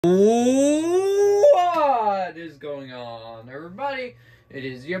What is going on, everybody? It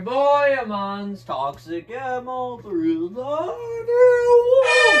is your boy Amon's Toxic Ammo through the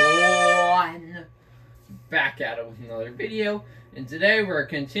one. Back at it with another video, and today we're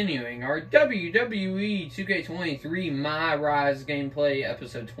continuing our WWE 2K23 MyRise gameplay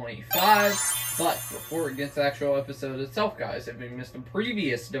episode 25. But before we get to the actual episode itself, guys, if you missed the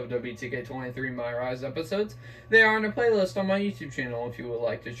previous WWE 2K23 MyRise episodes, they are on a playlist on my YouTube channel if you would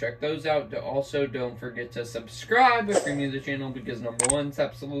like to check those out. Also, don't forget to subscribe if you're new to the channel, because number one, it's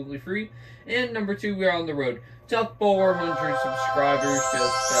absolutely free, and number two, we're on the road to 400 subscribers,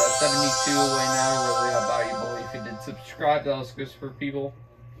 just 72 away now. Really valuable if you did subscribe. That was good for people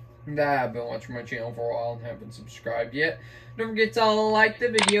that have been watching my channel for a while and haven't subscribed yet. Don't forget to like the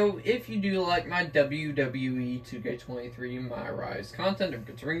video if you do like my WWE 2K23 MyRise content. Don't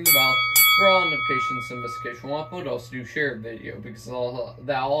forget to ring the bell for all notifications and notification will upload. Also do share the video, because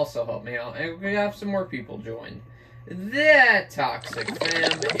that'll also help me out, and we have some more people join that toxic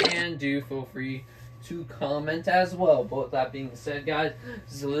fam, and do feel free to comment as well. But with that being said, guys,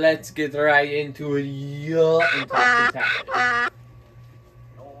 so let's get right into it. And talk to Tavis.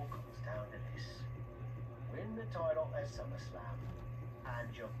 Title at SummerSlam, and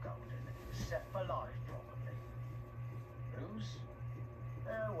you're golden, set for life probably. Lose?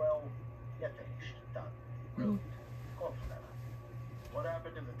 Well, you're finished, done. Ruined. Gone forever. What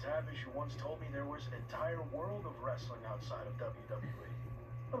happened to the Tavish who once told me there was an entire world of wrestling outside of WWE?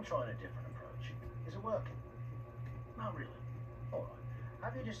 I'm trying a different approach. Is it working? Not really. Alright,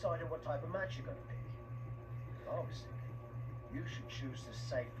 have you decided what type of match you're going to pick? I was thinking, you should choose the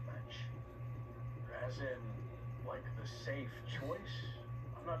safe match. As in, like the safe choice?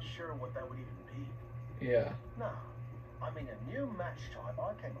 I'm not sure what that would even be. Yeah. No, I mean a new match type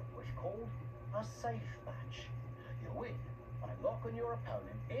I came up with called a safe match. You win by locking your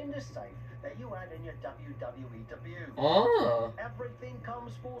opponent in the safe that you had in your WWE debut. Oh. Everything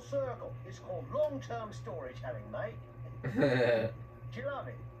comes full circle. It's called long-term storytelling, mate. Do you love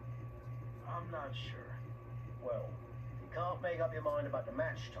it? I'm not sure. Well, if you can't make up your mind about the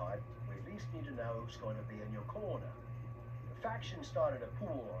match type, we at least need to know who's going to be in your corner. The faction started a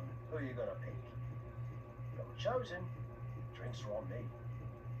pool on who you're going to pick. Got chosen. Drinks are on me.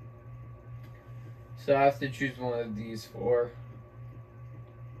 So I have to choose one of these four.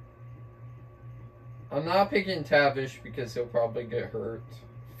 I'm not picking Tavish because he'll probably get hurt.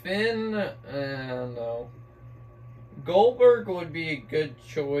 Finn, no. Goldberg would be a good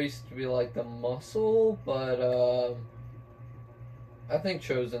choice to be like the muscle, but I think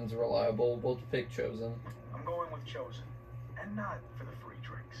Chosen's reliable. We'll pick Chosen. I'm going with Chosen, and not for the free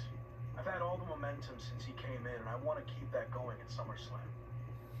drinks. I've had all the momentum since he came in, and I want to keep that going at SummerSlam.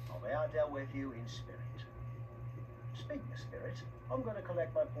 I'll be out there with you in spirit. Speaking of spirit, I'm going to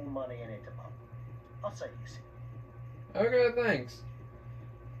collect my pool money and hit the pub. I'll say you see. Okay, thanks.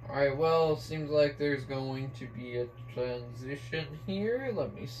 Alright, well, seems like there's going to be a transition here.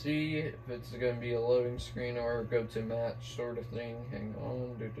 Let me see if it's going to be a loading screen or a go-to match sort of thing. Hang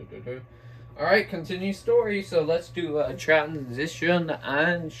on. Alright, continue story. So let's do a transition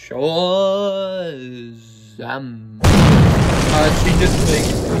and show them. She just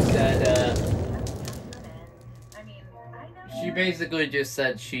basically said, she basically just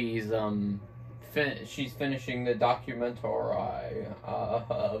said she's finishing the documentary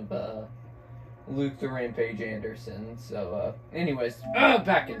of Luke the Rampage Anderson. So, anyways,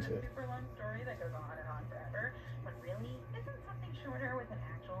 back into it. Super long story that goes on and on forever, but really, isn't something shorter with an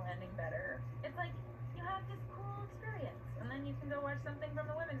actual ending better? It's like you have this cool experience, and then you can go watch something from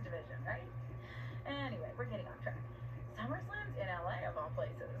the women's division, right? Anyway, we're getting off track. SummerSlam's in LA of all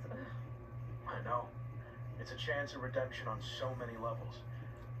places. I know. It's a chance of redemption on so many levels.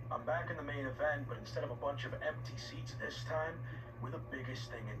 I'm back in the main event, but instead of a bunch of empty seats this time, we're the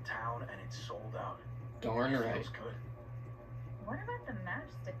biggest thing in town, and it's sold out. Darn right. Feels good. What about the match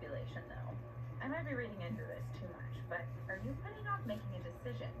stipulation, though? I might be reading into this too much, but are you putting off making a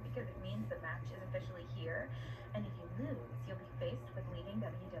decision because it means the match is officially here, and if you lose, you'll be faced with leaving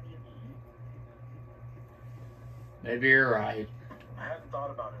WWE? Maybe you're right. I hadn't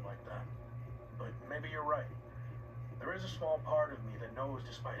thought about it like that, but maybe you're right. There is a small part of me that knows,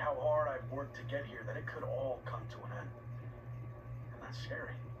 despite how hard I've worked to get here, that it could all come to an end. And that's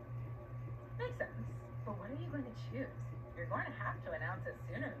scary. Makes sense. But what are you going to choose? You're going to have to announce it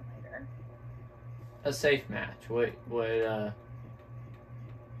sooner than later. A safe match.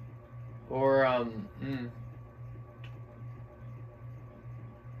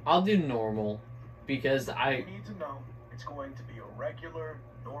 I'll do normal, because You need to know it's going to be a regular,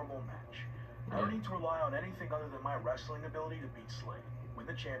 normal match. I don't need to rely on anything other than my wrestling ability to beat Slade.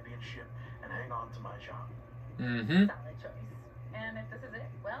 win the championship, and hang on to my job. Mm-hmm. Solid choice. And if this is it,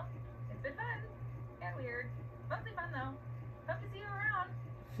 well, it's been fun. And weird. Mostly fun, though. Hope to see you around.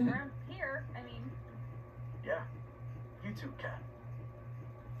 Around here, I mean. Yeah, you too, Kat.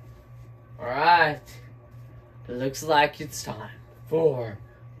 Alright. Looks like it's time for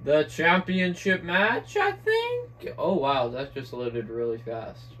the championship match, I think? Oh, wow, that just loaded really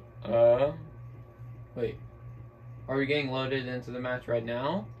fast. Wait. Are we getting loaded into the match right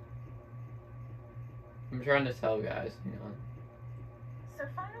now? I'm trying to tell guys. Hang on. So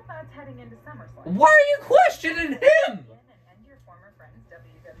final thoughts heading into SummerSlam. Why are you questioning him? And end your former friend's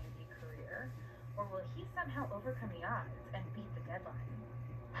WWE career, or will he somehow overcome the odds and beat the deadline?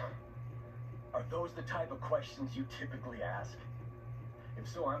 Are those the type of questions you typically ask? If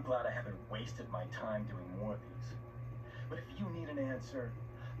so, I'm glad I haven't wasted my time doing more of these. But if you need an answer,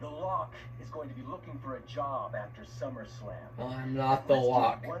 the Lock is going to be looking for a job after SummerSlam. I'm not the Let's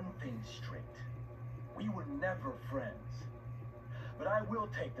Lock. get one thing straight. We were never friends. But I will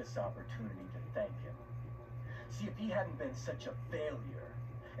take this opportunity to thank him. See, if he hadn't been such a failure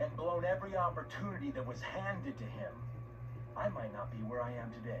and blown every opportunity that was handed to him, I might not be where I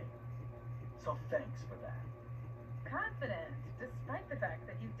am today. So thanks for that. Confident, despite the fact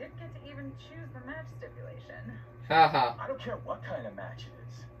that you did get to even choose the match stipulation. Haha. I don't care what kind of match it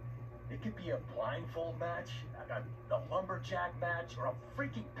is. It could be a blindfold match, a lumberjack match, or a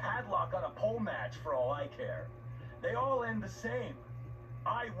freaking padlock on a pole match for all I care. They all end the same.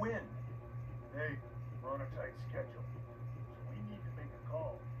 I win. Hey, we're on a tight schedule, so we need to make a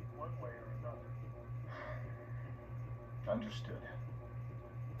call, one way or another. Understood.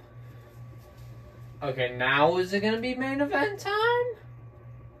 Okay, now is it gonna be main event time?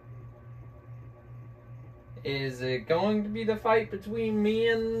 Is it going to be the fight between me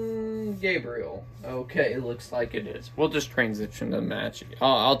and Gabriel? Okay, it looks like it is. We'll just transition to the match.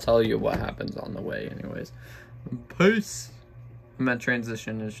 I'll tell you what happens on the way anyways. Peace. I'm at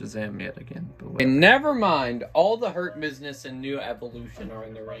transition to Shazam yet again. But and never mind, all the Hurt Business and New Evolution are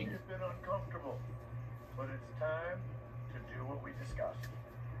in the ring. It's been uncomfortable, but it's time to do what we discussed.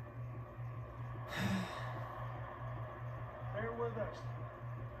 Bear with us.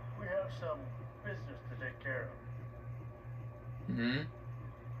 We have some business to take care of.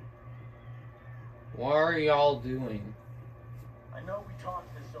 What are y'all doing? I know we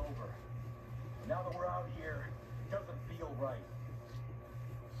talked this over. But now that we're out here, it doesn't feel right.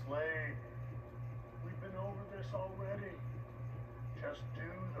 Slade, we've been over this already. Just do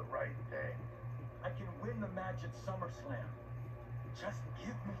the right thing. I can win the match at SummerSlam. Just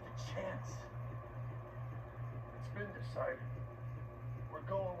give me the chance. It's been decided. We're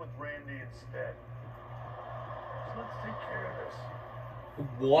going with Randy instead. So let's take care of this.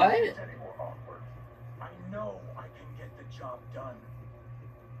 What? Don't get any more awkward. I know I can get the job done.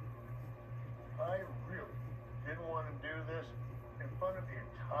 I really didn't want to do this in front of the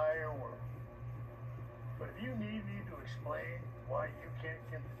entire world. But if you need me to explain why you can't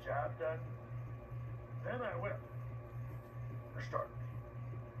get the job done, then I will. For starters,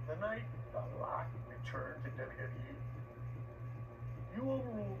 the night the Lock returned to WWE, you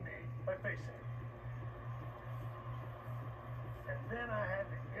overruled me by facing it. And then I had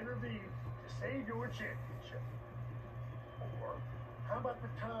to intervene to save your championship. Or how about the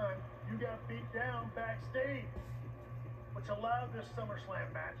time you got beat down backstage, which allowed this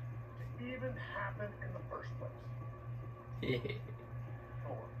SummerSlam match to even happen in the first place?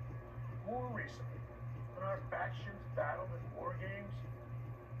 Or more recently, when our factions battled in war games,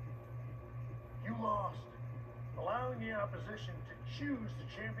 you lost, allowing the opposition to choose the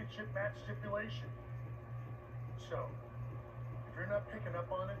championship match stipulation. So, if you're not picking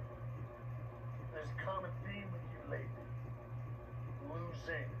up on it, there's a common theme with you lately.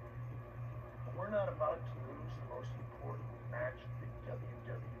 Losing. But we're not about to lose the most important match in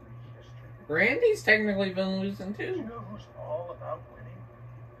WWE history. Randy's technically been losing Do you too. know who's all about winning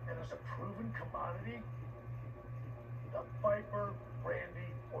and is a proven commodity? The Viper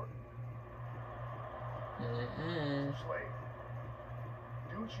Randy Orton. Slade,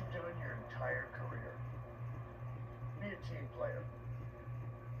 do what you've done your entire career. Be a team player.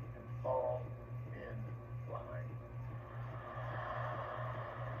 And fall in line.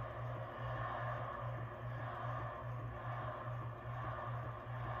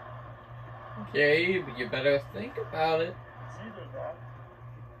 Okay, but you better think about it. It's either that,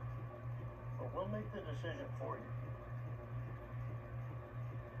 or we'll make the decision for you.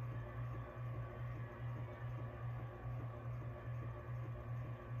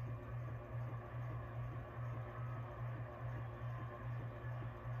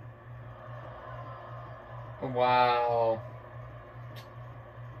 Wow.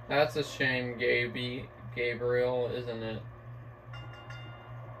 That's a shame, Gabriel, isn't it?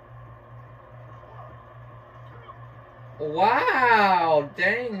 Wow,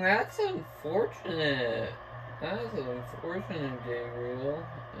 dang, that's unfortunate. That's unfortunate, Gabriel.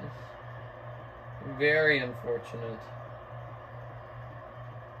 That's very unfortunate.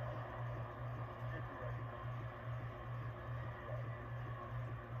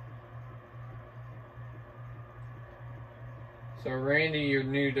 So, Randy, your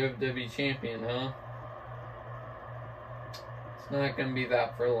new WWE champion, huh? It's not going to be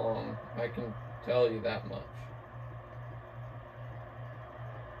that for long. I can tell you that much.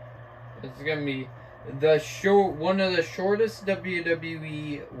 It's gonna be one of the shortest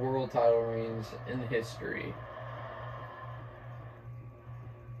WWE World Title reigns in history.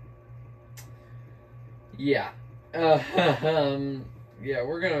 Yeah, yeah,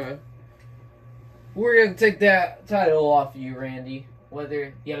 we're gonna take that title off you, Randy,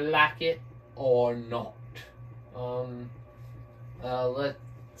 whether you like it or not. Let's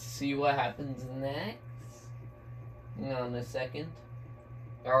see what happens next. Hang on a second.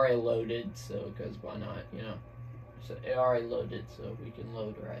 It already loaded, so, because why not, you know. So it already loaded, so we can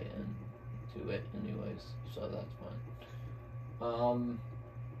load right into it anyways, so that's fine.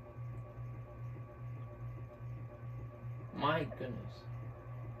 My goodness.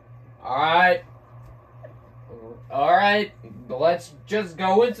 Alright, let's just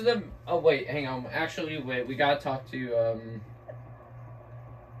go into the, oh wait, hang on, actually, wait, we gotta talk to,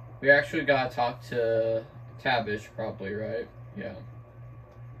 we actually gotta talk to Tavish, probably, right? Yeah.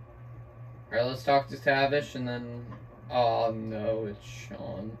 Alright, let's talk to Tavish, and then... Oh, no, it's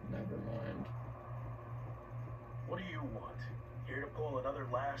Sean. Never mind. What do you want? Here to pull another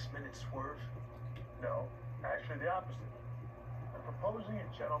last-minute swerve? No, actually the opposite. I'm proposing a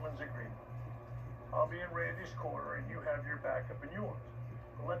gentleman's agreement. I'll be in Randy's corner and you have your backup and yours.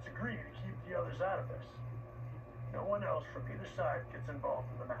 But let's agree to keep the others out of this. No one else from either side gets involved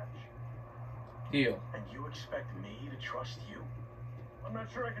in the match. Deal. And you expect me to trust you? I'm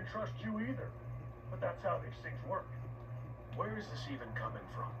not sure I can trust you either, but that's how these things work. Where is this even coming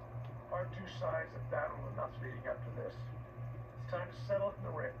from? Our two sides have battled enough leading up to this. It's time to settle it in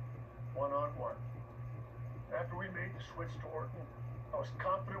the ring, one-on-one. After we made the switch to Orton, I was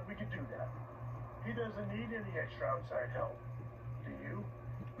confident we could do that. He doesn't need any extra outside help. Do you?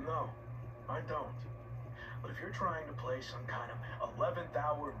 No, I don't. But if you're trying to play some kind of 11th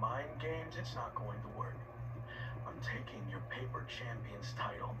hour mind games, it's not going to work. I'm taking your paper champion's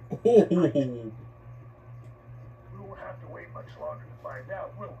title. Oh. We won't have to wait much longer to find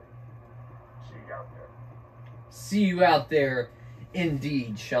out, will we? See you out there. See you out there,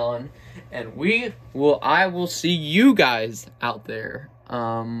 indeed, Sean. And I will see you guys out there.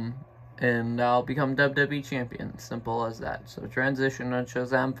 And I'll become WWE champion. Simple as that. So transition on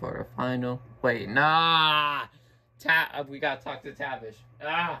Shazam for a final. Wait, nah. We gotta talk to Tavish.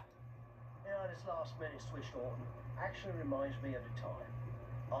 Ah. You know, this last minute switch to Orton actually reminds me of the time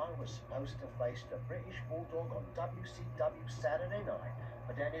I was supposed to face the British Bulldog on WCW Saturday night,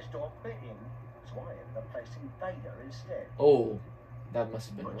 but then his dog bit him, so I ended up facing Vader instead. Oh, that must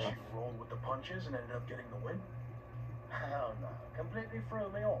have been But rough. you rolled with the punches and ended up getting the win? Hell no, completely threw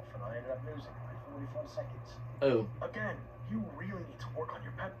me off and I ended up losing by 45 seconds. Oh, Again, you really need to work on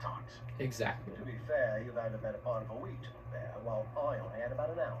your pep talks. exactly. To be fair, you've had a better part of a week to prepare, while I only had about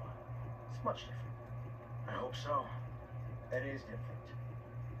an hour. It's much different. I hope so. It is different.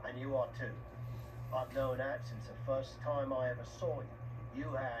 And you are too. I've known that since the first time I ever saw you.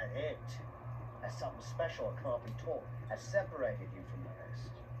 You had it. That's something special that can't be taught. Has separated you from the rest.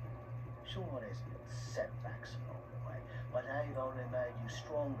 Sure, there's been setbacks along the way, but they've only made you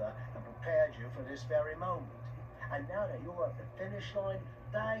stronger and prepared you for this very moment. And now that you're at the finish line,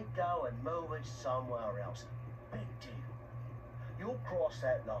 they go and move it somewhere else. Big deal. You'll cross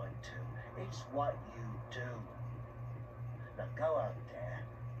that line too. It's what you do. Now go out there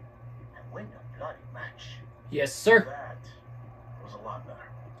and win the bloody match. Yes, sir. That was a lot better.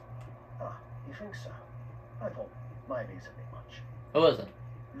 Ah, you think so? I thought maybe it's a bit much. It wasn't.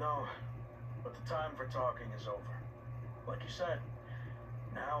 No, but the time for talking is over. Like you said,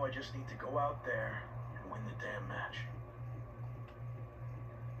 now I just need to go out there and win the damn match.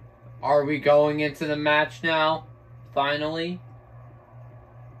 Are we going into the match now? Finally?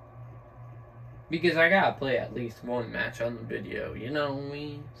 Because I gotta play at least one match on the video, you know what I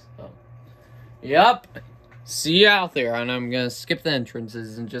mean? So, yep. See you out there, and I'm gonna skip the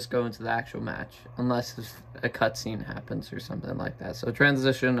entrances and just go into the actual match, unless a cutscene happens or something like that. So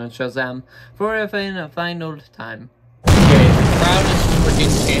transition on Shazam for a final time. Okay, the crowd is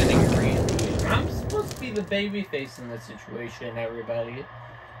freaking chanting Randy. I'm supposed to be the babyface in this situation, everybody.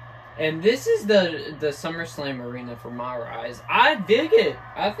 And this is the SummerSlam arena for MyRise. I dig it.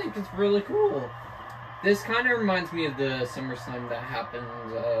 I think it's really cool. This kind of reminds me of the SummerSlam that happened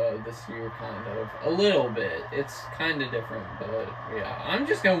this year, kind of. A little bit. It's kind of different, but yeah. I'm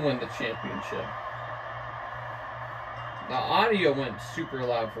just going to win the championship. The audio went super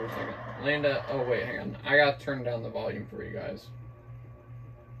loud for a second. Landa, oh wait, hang on. I got to turn down the volume for you guys.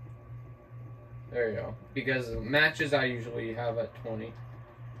 There you go. Because matches I usually have at 20.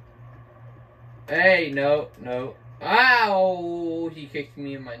 Hey, no. Ow! He kicked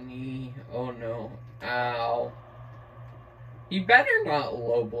me in my knee. Oh no. Ow. He better not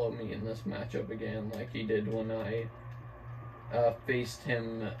low blow me in this matchup again like he did when I faced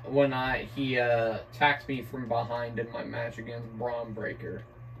him. When he attacked me from behind in my match against Braun Breaker.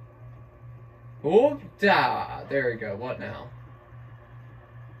 Oop-da! There we go. What now?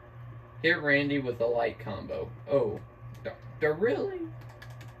 Hit Randy with a light combo. Oh. Really?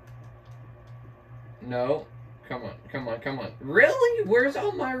 No. Come on. Really? Where's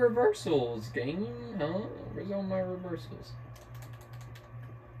all my reversals, game? Huh? Where's all my reversals?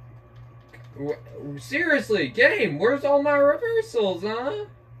 Seriously, game, where's all my reversals, huh?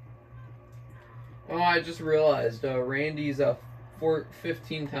 Oh, I just realized, Randy's a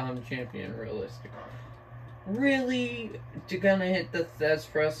 15-time champion, realistically. Really? You're gonna hit the Thez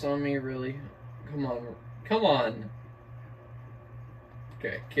press on me, really? Come on.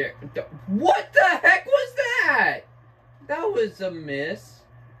 Okay, kick. What the heck was that? That was a miss.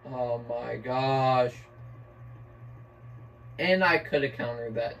 Oh my gosh. And I could have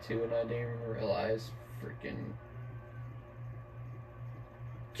countered that too, and I didn't even realize. Freaking.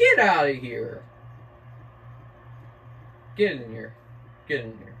 Get out of here. Get in here.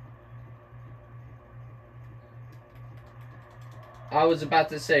 I was about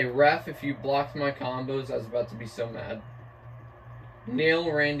to say, ref, if you blocked my combos, I was about to be so mad.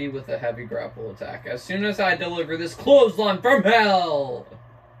 Nail Randy with a heavy grapple attack. As soon as I deliver this clothesline from hell!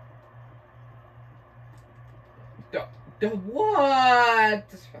 What?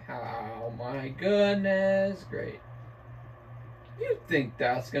 Oh my goodness. Great. You think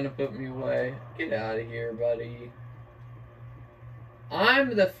that's gonna put me away? Get out of here, buddy.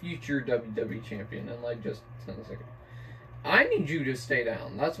 I'm the future WWE champion in like just 10 seconds. I need you to stay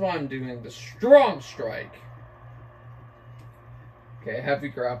down. That's why I'm doing the strong strike. Okay, heavy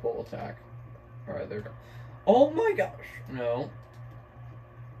grapple attack. Alright, there we go. Oh my gosh. No.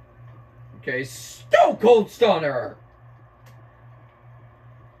 Okay, Stone Cold Stunner!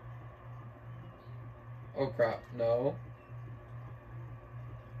 Oh crap, no.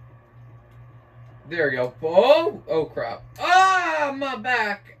 There we go. Oh crap. Ah, my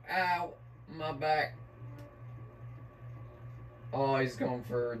back. Ow, my back. Oh, he's going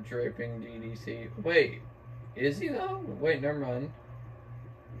for draping DDT. Wait, is he though? Wait, never mind.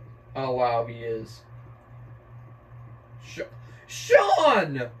 Oh wow, he is.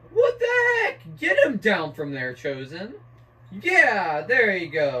 Sean! What the heck? Get him down from there, Chosen. Yeah, there you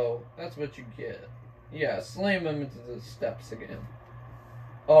go. That's what you get. Yeah, slam him into the steps again.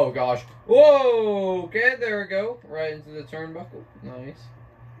 Oh gosh. Whoa! Okay, there we go. Right into the turnbuckle. Nice.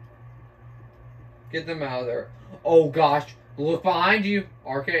 Get them out of there. Oh gosh. Look behind you.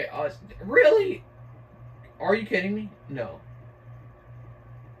 RK. Really? Are you kidding me? No.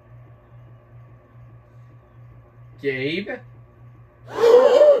 Gabe?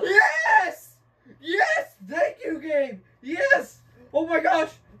 Yes! Yes! Thank you, Gabe! Yes! Oh my gosh!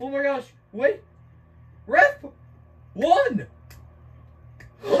 Oh my gosh! Wait! Ref! One!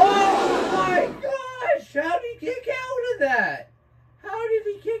 Oh my gosh! How did he kick out of that? How did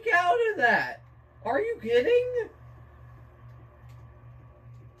he kick out of that? Are you kidding?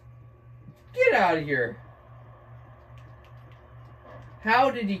 Get out of here. How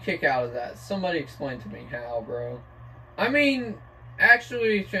did he kick out of that? Somebody explain to me how, bro. I mean,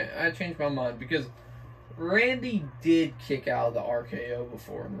 actually, I changed my mind because Randy did kick out of the RKO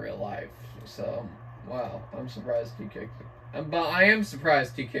before in real life. So, wow, I'm surprised he kicked it. But I am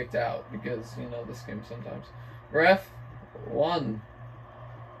surprised he kicked out because, you know, this game sometimes. Ref, one.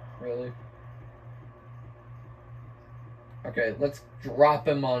 Really? Okay, let's drop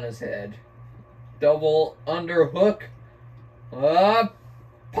him on his head. Double underhook.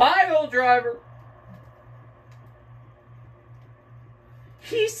 Pile driver.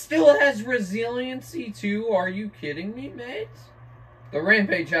 He still has resiliency too. Are you kidding me, mate? The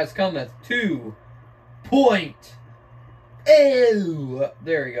rampage has come at 2 point. Ew.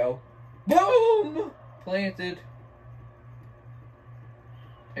 There we go. Boom. Planted.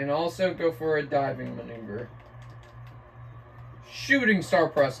 And also go for a diving maneuver. Shooting star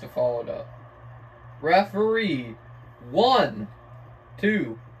press to follow it up. Referee. 1,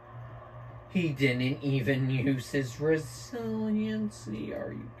 2, He didn't even use his resiliency.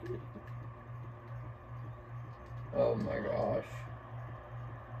 Are you kidding? Oh my gosh.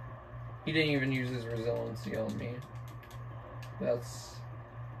 He didn't even use his resiliency on me. That's...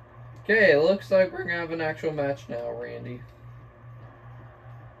 Okay, looks like we're gonna have an actual match now, Randy.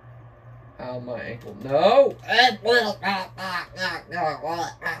 Ow, my ankle. No!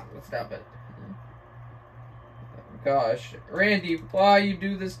 Stop it. Gosh. Randy, why you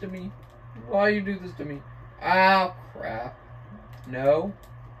do this to me? Why you do this to me? Ow, crap. No.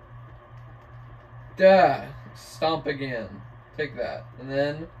 Duh. Stomp again. Take that. And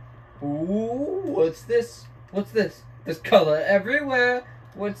then... Ooh, what's this? What's this? There's color everywhere.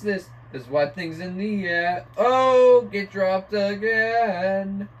 What's this? There's white things in the air. Oh, get dropped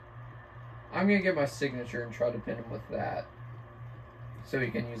again. I'm gonna get my signature and try to pin him with that. So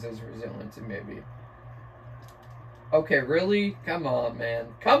he can use his resiliency, maybe. Okay, really? Come on,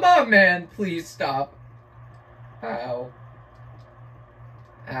 man. Come on, man! Please stop. Ow.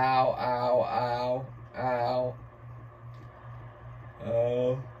 Ow, ow, ow, ow.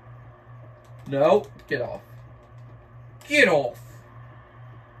 Oh. No, get off. Get off!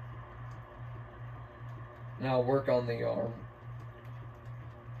 Now work on the arm.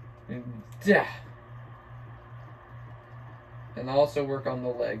 And also work on the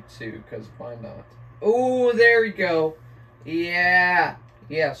leg too, because why not? Oh, there we go. Yeah.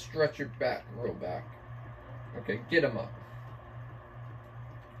 Yeah, stretch your back, real back. Okay, get him up.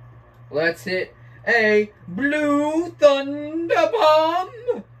 Let's hit a blue thunder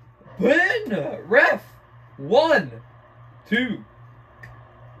bomb. Win. Ref. 1, 2.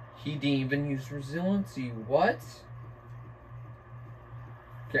 He didn't even use resiliency. What?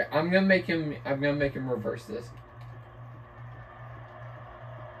 Okay, I'm gonna make him reverse this.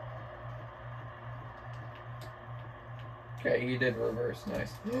 Okay, he did reverse.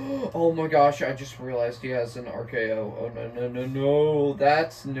 Nice. Oh my gosh, I just realized he has an RKO. Oh, no, no, no, no.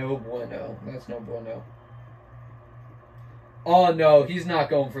 That's no bueno. That's no bueno. Oh, no, he's not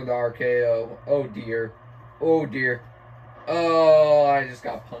going for the RKO. Oh, dear. Oh, dear. Oh, I just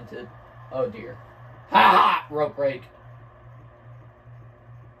got punted. Oh, dear. Ha ha! Rope break.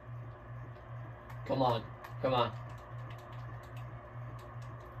 Come on. Come on.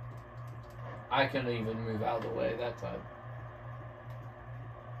 I couldn't even move out of the way that time.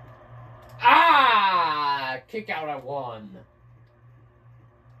 Ah! Kick out at 1.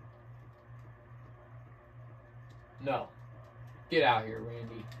 No. Get out here,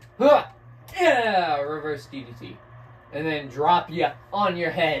 Randy. Huh! Yeah! Reverse DDT. And then drop you on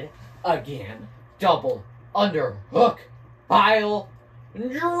your head again. Double under hook. Pile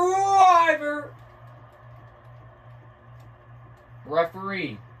driver.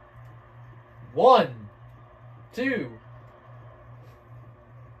 Referee. 1, 2.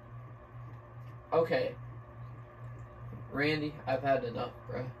 Okay. Randy, I've had enough,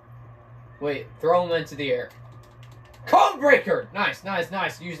 bro. Wait, throw him into the air. Code breaker! Nice, nice,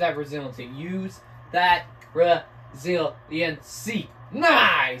 nice. Use that resiliency. Use that resiliency.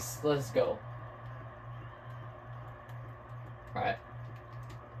 Nice! Let's go. Alright.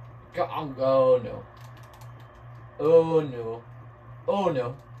 Go on. Oh, no. Oh, no. Oh,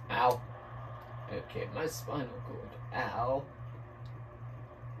 no. Ow. Okay, my spinal cord. Ow.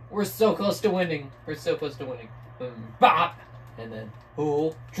 We're so close to winning. We're so close to winning. Bop! And then,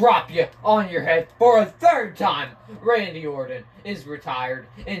 who'll drop you on your head for a 3rd time? Randy Orton is retired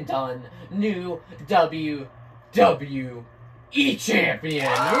and done. New WWE champion.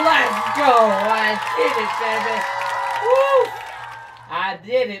 Let's go! I did it, baby. Woo! I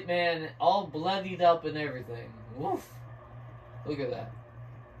did it, man. All bloodied up and everything. Woof. Look at that.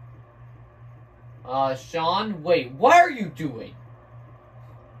 Sean, wait, what are you doing?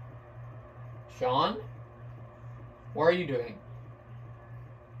 Sean? What are you doing?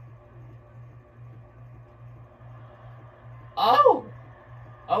 Oh!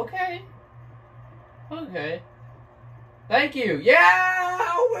 Okay. Okay. Thank you.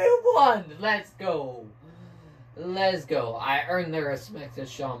 Yeah! We won! Let's go. Let's go. I earned the respect of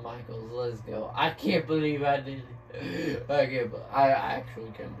Shawn Michaels. Let's go. I can't believe I did it. I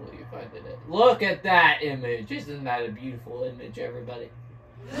actually can't believe I did it. Look at that image. Isn't that a beautiful image, everybody?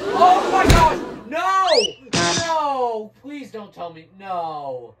 Oh my gosh! No! No! Please don't tell me.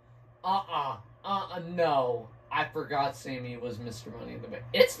 No. No. I forgot Sammy was Mr. Money in the Bank.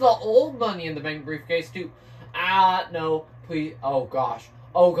 It's the old Money in the Bank briefcase, too. No. Please. Oh, gosh.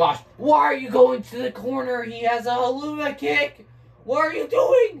 Oh, gosh. Why are you going to the corner? He has a Haluma kick. What are you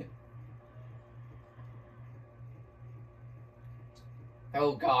doing?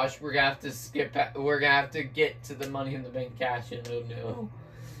 Oh, gosh. We're going to have to skip. We're going to have to get to the Money in the Bank cash in. Oh, no.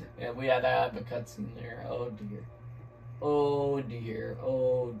 Yeah, we had to have a cutscene there. Oh dear. Oh dear.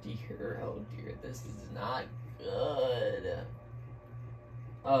 Oh dear. Oh dear. This is not good.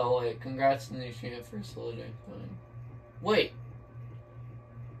 Oh wait, congrats to Nishina for solidifying. Wait.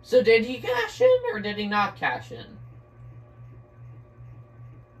 So did he cash in or did he not cash in?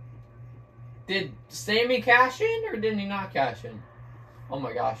 Did Sammy cash in or did he not cash in? Oh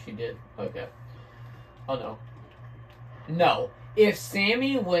my gosh, he did. Okay. Oh no. No. If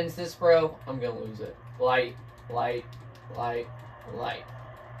Sammy wins this, bro, I'm gonna lose it. Light, light, light, light.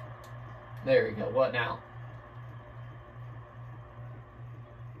 There we go. What now?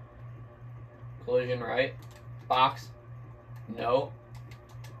 Collision, right? Box. No.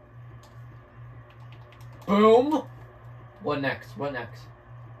 Boom! What next? What next?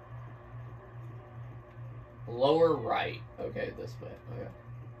 Lower right. Okay, this way. Okay.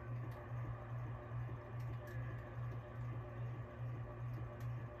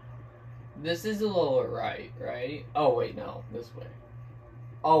 This is the lower right, right? Oh, wait, no. This way.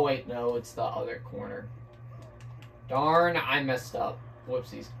 Oh, wait, no. It's the other corner. Darn, I messed up.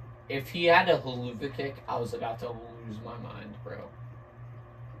 Whoopsies. If he had a haluva kick, I was about to lose my mind, bro.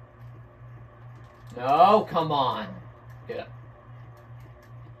 No, come on. Get up.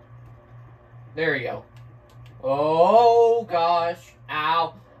 There you go. Oh, gosh.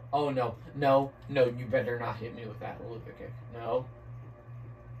 Ow. Oh, no. No. No, you better not hit me with that haluva kick. No.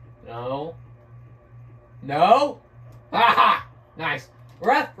 No. No. Ha! Nice.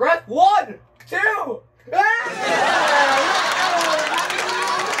 Ref. 1, 2.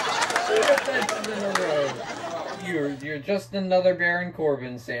 You're just another Baron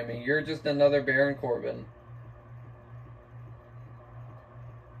Corbin, Sammy. You're just another Baron Corbin.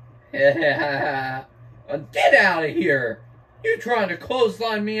 Get out of here! You trying to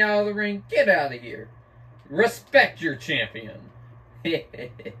clothesline me out of the ring? Get out of here. Respect your champion.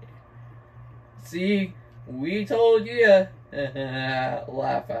 See, we told you.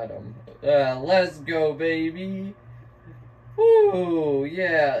 Laugh at him. Let's go, baby. Woo,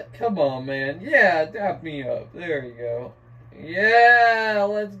 yeah, come on, man. Yeah, dap me up. There you go. Yeah,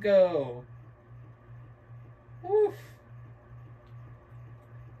 let's go. Woof.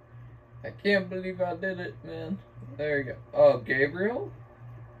 I can't believe I did it, man. There you go. Oh, Gabriel?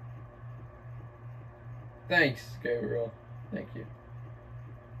 Thanks, Gabriel. Thank you.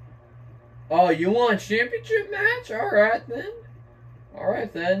 Oh, you want a championship match? Alright then.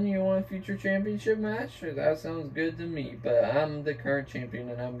 Alright then, you want a future championship match? Sure, that sounds good to me. But I'm the current champion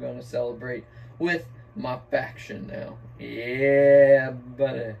and I'm going to celebrate with my faction now. Yeah,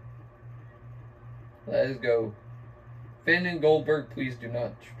 buddy. Let's go. Finn and Goldberg, please do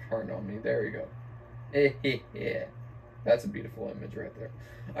not turn on me. There you go. Yeah. That's a beautiful image right there.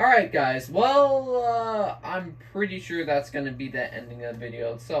 Alright, guys. Well, I'm pretty sure that's going to be the ending of the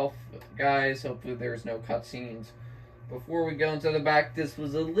video itself. Guys, hopefully there's no cutscenes. Before we go into the back, this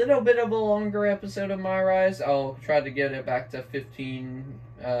was a little bit of a longer episode of MyRise. I'll try to get it back to 15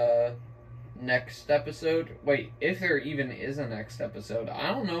 next episode. Wait, if there even is a next episode.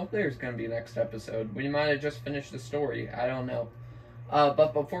 I don't know if there's going to be a next episode. We might have just finished the story. I don't know.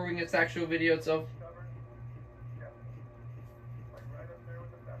 But before we get to the actual video itself,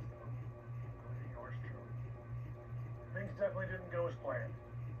 definitely didn't go as planned.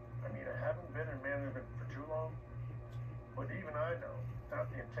 I mean, I haven't been in management for too long, but even I know it's not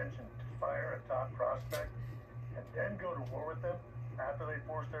the intention to fire a top prospect and then go to war with them after they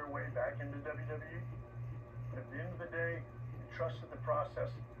force their way back into WWE. But at the end of the day, we trusted the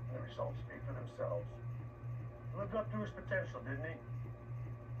process and the results speak for themselves. He lived up to his potential, didn't he?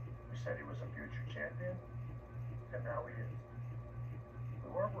 We said he was a future champion, and now he is.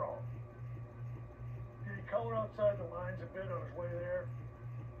 We weren't wrong. Did he color outside the lines a bit on his way there?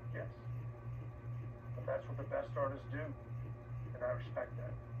 Yes. But that's what the best artists do. And I respect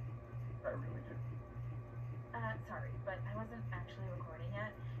that. I really do. Sorry, but I wasn't actually recording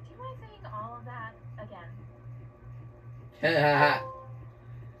yet. Do you mind saying all of that again?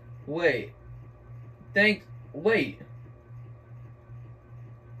 Wait. Wait.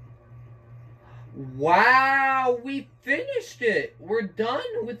 Wow, we finished it. We're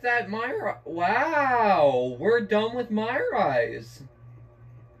done with that MyRise. Wow, we're done with MyRise.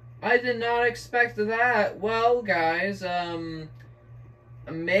 I did not expect that. Well, guys,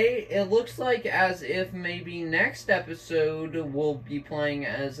 it looks like as if maybe next episode we'll be playing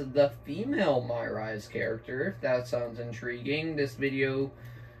as the female MyRise character, if that sounds intriguing. This video,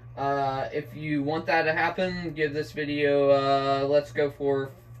 if you want that to happen, give this video, let's go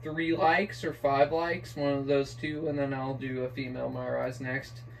for 3 likes or 5 likes, one of those two, and then I'll do a female MyRise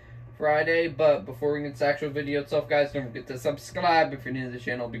next Friday. But before we get to the actual video itself, guys, don't forget to subscribe if you're new to the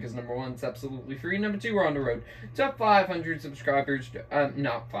channel, because number one, it's absolutely free. Number two, we're on the road to 500 subscribers.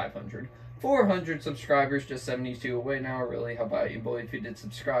 Not 500. 400 subscribers, just 72 away now. Really, how about you, boy? If you did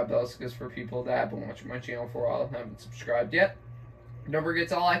subscribe, that was good for people that have been watching my channel for a while and haven't subscribed yet. Don't forget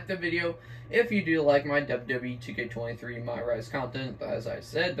to like the video if you do like my WWE 2K23 MyRise content. As I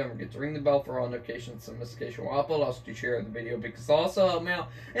said, don't forget to ring the bell for all notifications and notification will upload. Also, do share the video because it'll also help me out,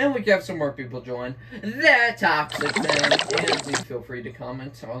 and we can have some more people join the Toxic Men. And please feel free to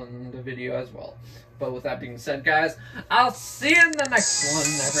comment on the video as well. But with that being said, guys, I'll see you in the next one,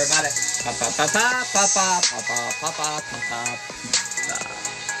 everybody. Pa pa pa pa pa pa pa pa pa pa pa.